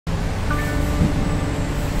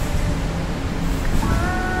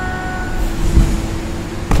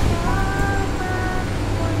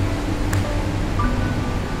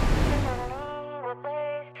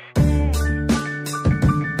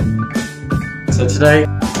So today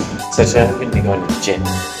I'm going to be going to the gym,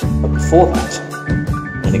 but before that,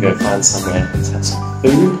 I'm going to go find somewhere to have some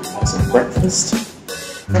food, have some breakfast.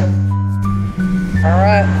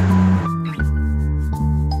 Alright.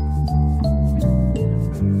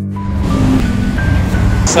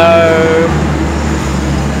 So,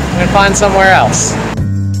 I'm going to find somewhere else.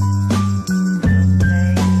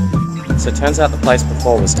 So it turns out the place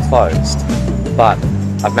before was closed, but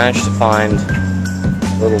I've managed to find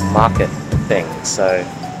a little market thing, so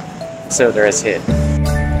let's see what there is here.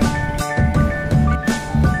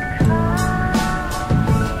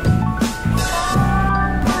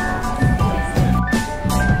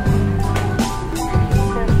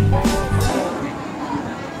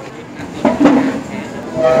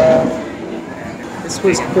 This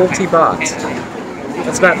was 40 baht.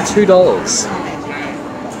 That's about $2.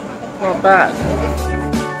 Not bad.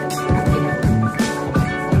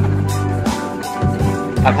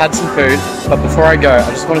 I've had some food, but before I go,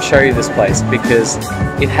 I just want to show you this place because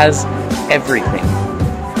it has everything.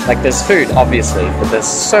 Like, there's food, obviously, but there's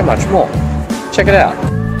so much more. Check it out.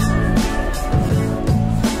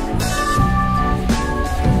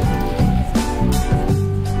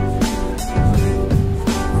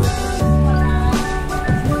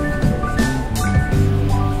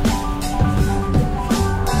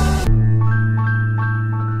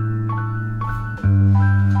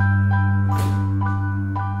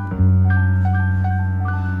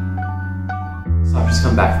 So I've just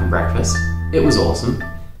come back from breakfast. It was awesome,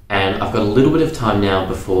 and I've got a little bit of time now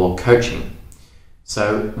before coaching.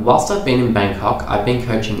 So whilst I've been in Bangkok, I've been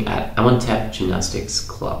coaching at Amornthep Gymnastics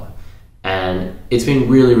Club, and it's been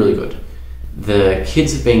really, really good. The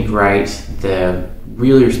kids have been great. They're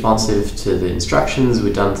really responsive to the instructions.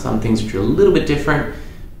 We've done some things which are a little bit different,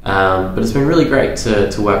 but it's been really great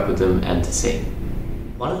to work with them and to see.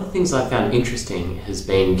 One of the things I found interesting has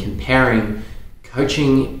been comparing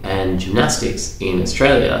coaching and gymnastics in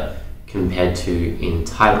Australia compared to in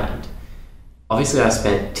Thailand. Obviously, I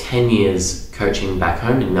spent 10 years coaching back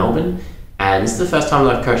home in Melbourne, and this is the first time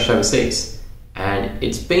that I've coached overseas, and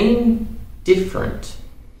it's been different.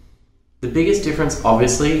 The biggest difference,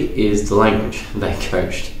 obviously, is the language. They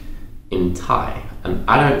coached in Thai, and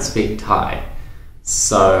I don't speak Thai,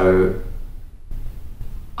 so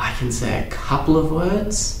I can say a couple of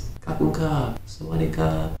words. Kapunka,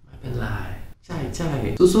 sawadika, mapenlai. Chai,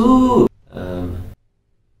 susu.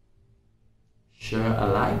 Sure, I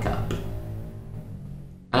like up.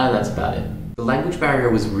 And that's about it. The language barrier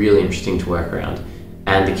was really interesting to work around,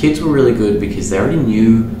 and the kids were really good because they already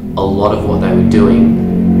knew a lot of what they were doing.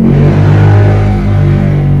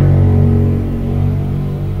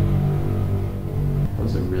 That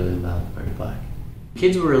was a really loud motorbike. The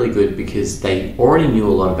kids were really good because they already knew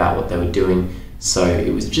a lot about what they were doing, so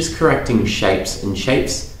it was just correcting shapes, and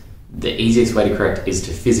shapes, the easiest way to correct is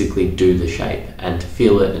to physically do the shape and to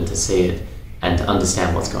feel it and to see it and to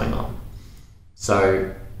understand what's going on.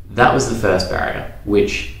 So that was the first barrier,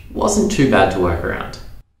 which wasn't too bad to work around.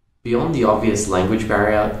 Beyond the obvious language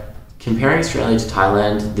barrier, comparing Australia to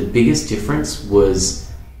Thailand, the biggest difference was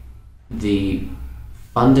the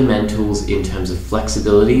fundamentals in terms of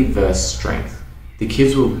flexibility versus strength. The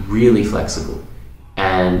kids were really flexible,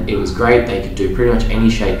 and it was great. They could do pretty much any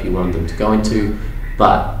shape you wanted them to go into,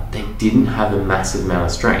 but they didn't have a massive amount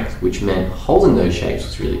of strength, which meant holding those shapes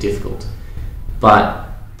was really difficult. But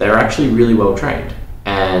they were actually really well trained,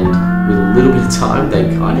 and with a little bit of time, they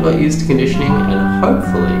kind of got used to conditioning, and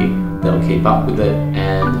hopefully they'll keep up with it,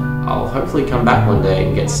 and I'll hopefully come back one day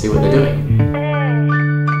and get to see what they're doing.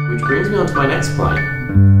 Which brings me on to my next point,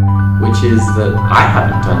 which is that I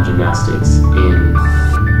haven't done gymnastics in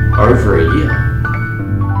over a year.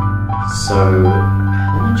 So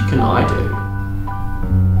how much can I do?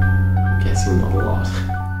 Guessing not a lot.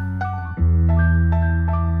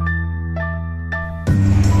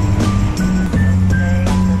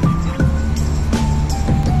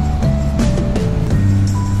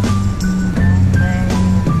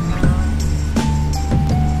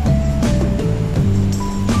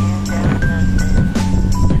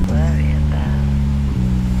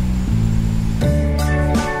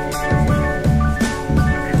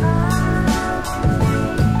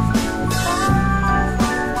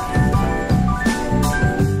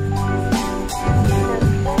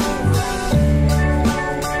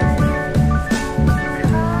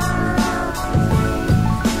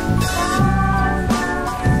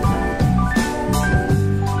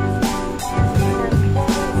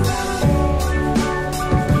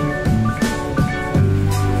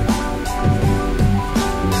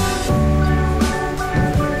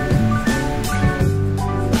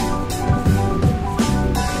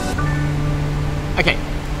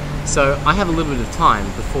 So I have a little bit of time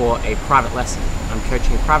before a private lesson. I'm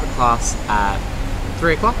coaching a private class at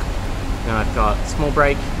 3 o'clock, then I've got a small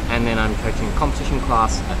break, and then I'm coaching a competition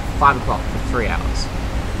class at 5 o'clock for 3 hours.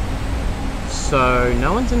 So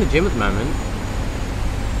no one's in the gym at the moment.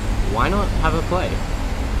 Why not have a play?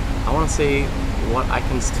 I want to see what I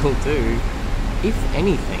can still do, if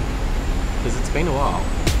anything, because it's been a while.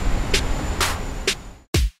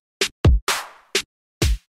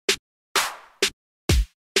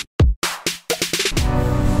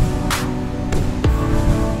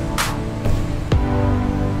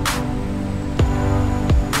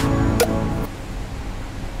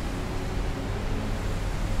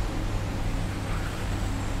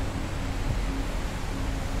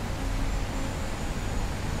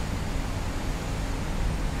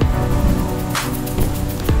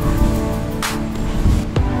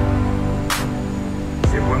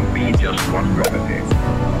 Just one gravity.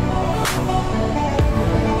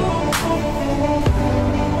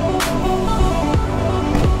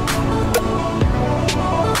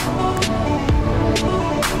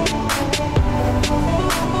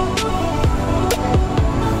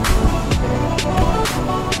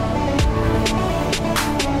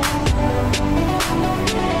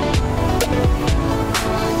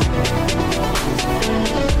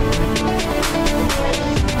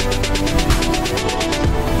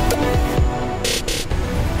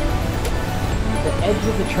 Edge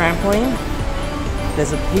of the trampoline,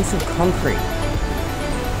 there's a piece of concrete.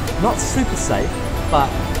 Not super safe, but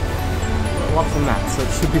lots of mats, so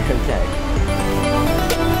it should be okay.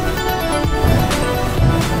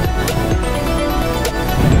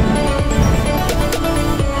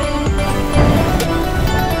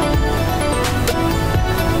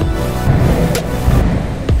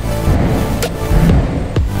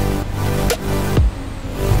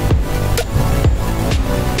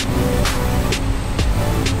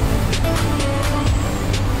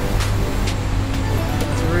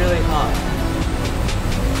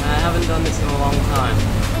 I haven't done this in a long time.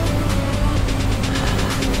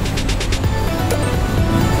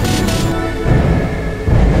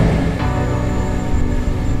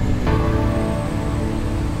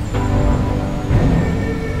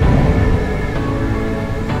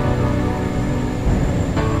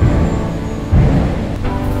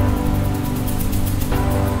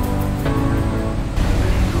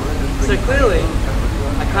 So clearly,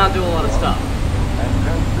 I can't do a lot of stuff.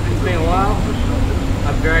 It's been a while.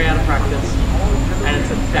 I'm very out of practice, and it's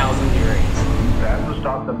 1,000 degrees. And to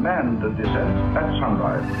start the manned descent at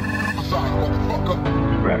sunrise.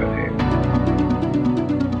 Gravity.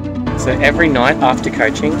 So every night after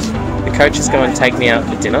coaching, the coaches go and take me out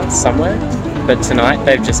for dinner somewhere, but tonight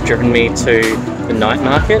they've just driven me to the night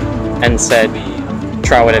market and said,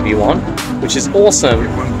 try whatever you want, which is awesome,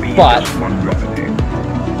 but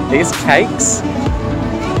these cakes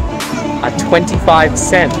are 25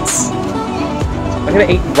 cents. I'm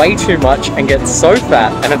gonna eat way too much and get so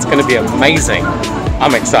fat, and it's gonna be amazing.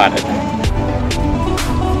 I'm excited.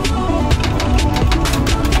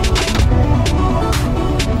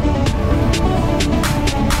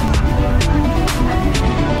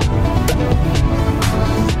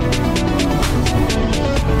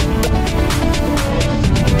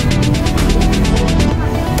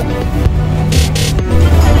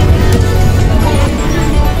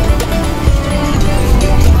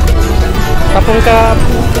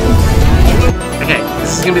 Okay,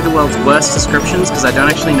 this is going to be the world's worst descriptions because I don't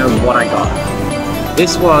actually know what I got.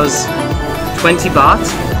 This was 20 baht,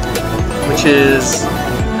 which is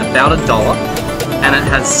about $1, and it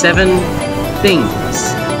has 7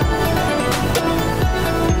 things.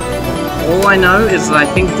 All I know is that I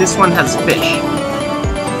think this one has fish.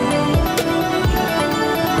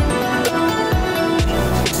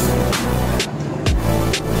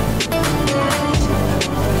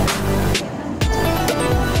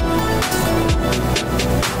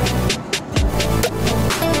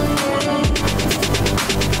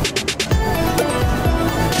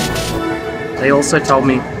 They also told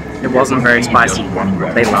me it wasn't very spicy.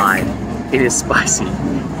 They lied. It is spicy.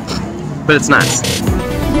 But it's nice.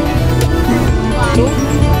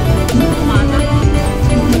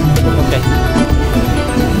 Okay.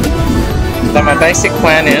 So my basic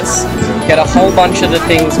plan is get a whole bunch of the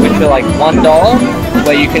things which are like $1,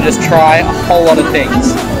 where you can just try a whole lot of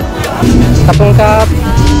things.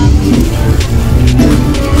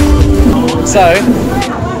 So,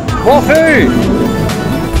 more food!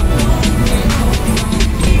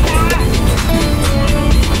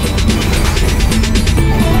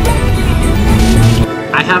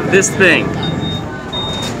 I have this thing.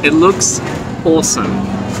 It looks awesome,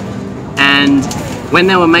 and when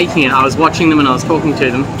they were making it, I was watching them and I was talking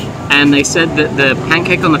to them, and they said that the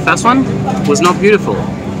pancake on the first one was not beautiful.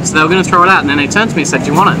 So they were going to throw it out, and then they turned to me and said, "Do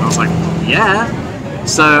you want it?" And I was like, "Yeah."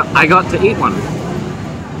 So I got to eat one.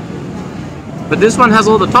 But this one has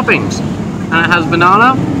all the toppings, and it has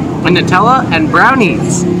banana and Nutella and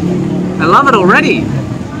brownies. I love it already.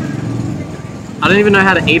 I don't even know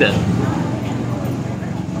how to eat it.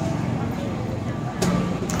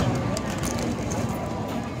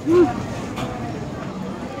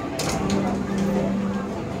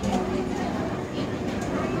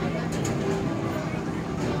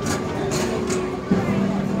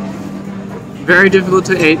 Very difficult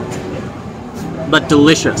to eat, but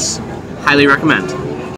delicious. Highly recommend.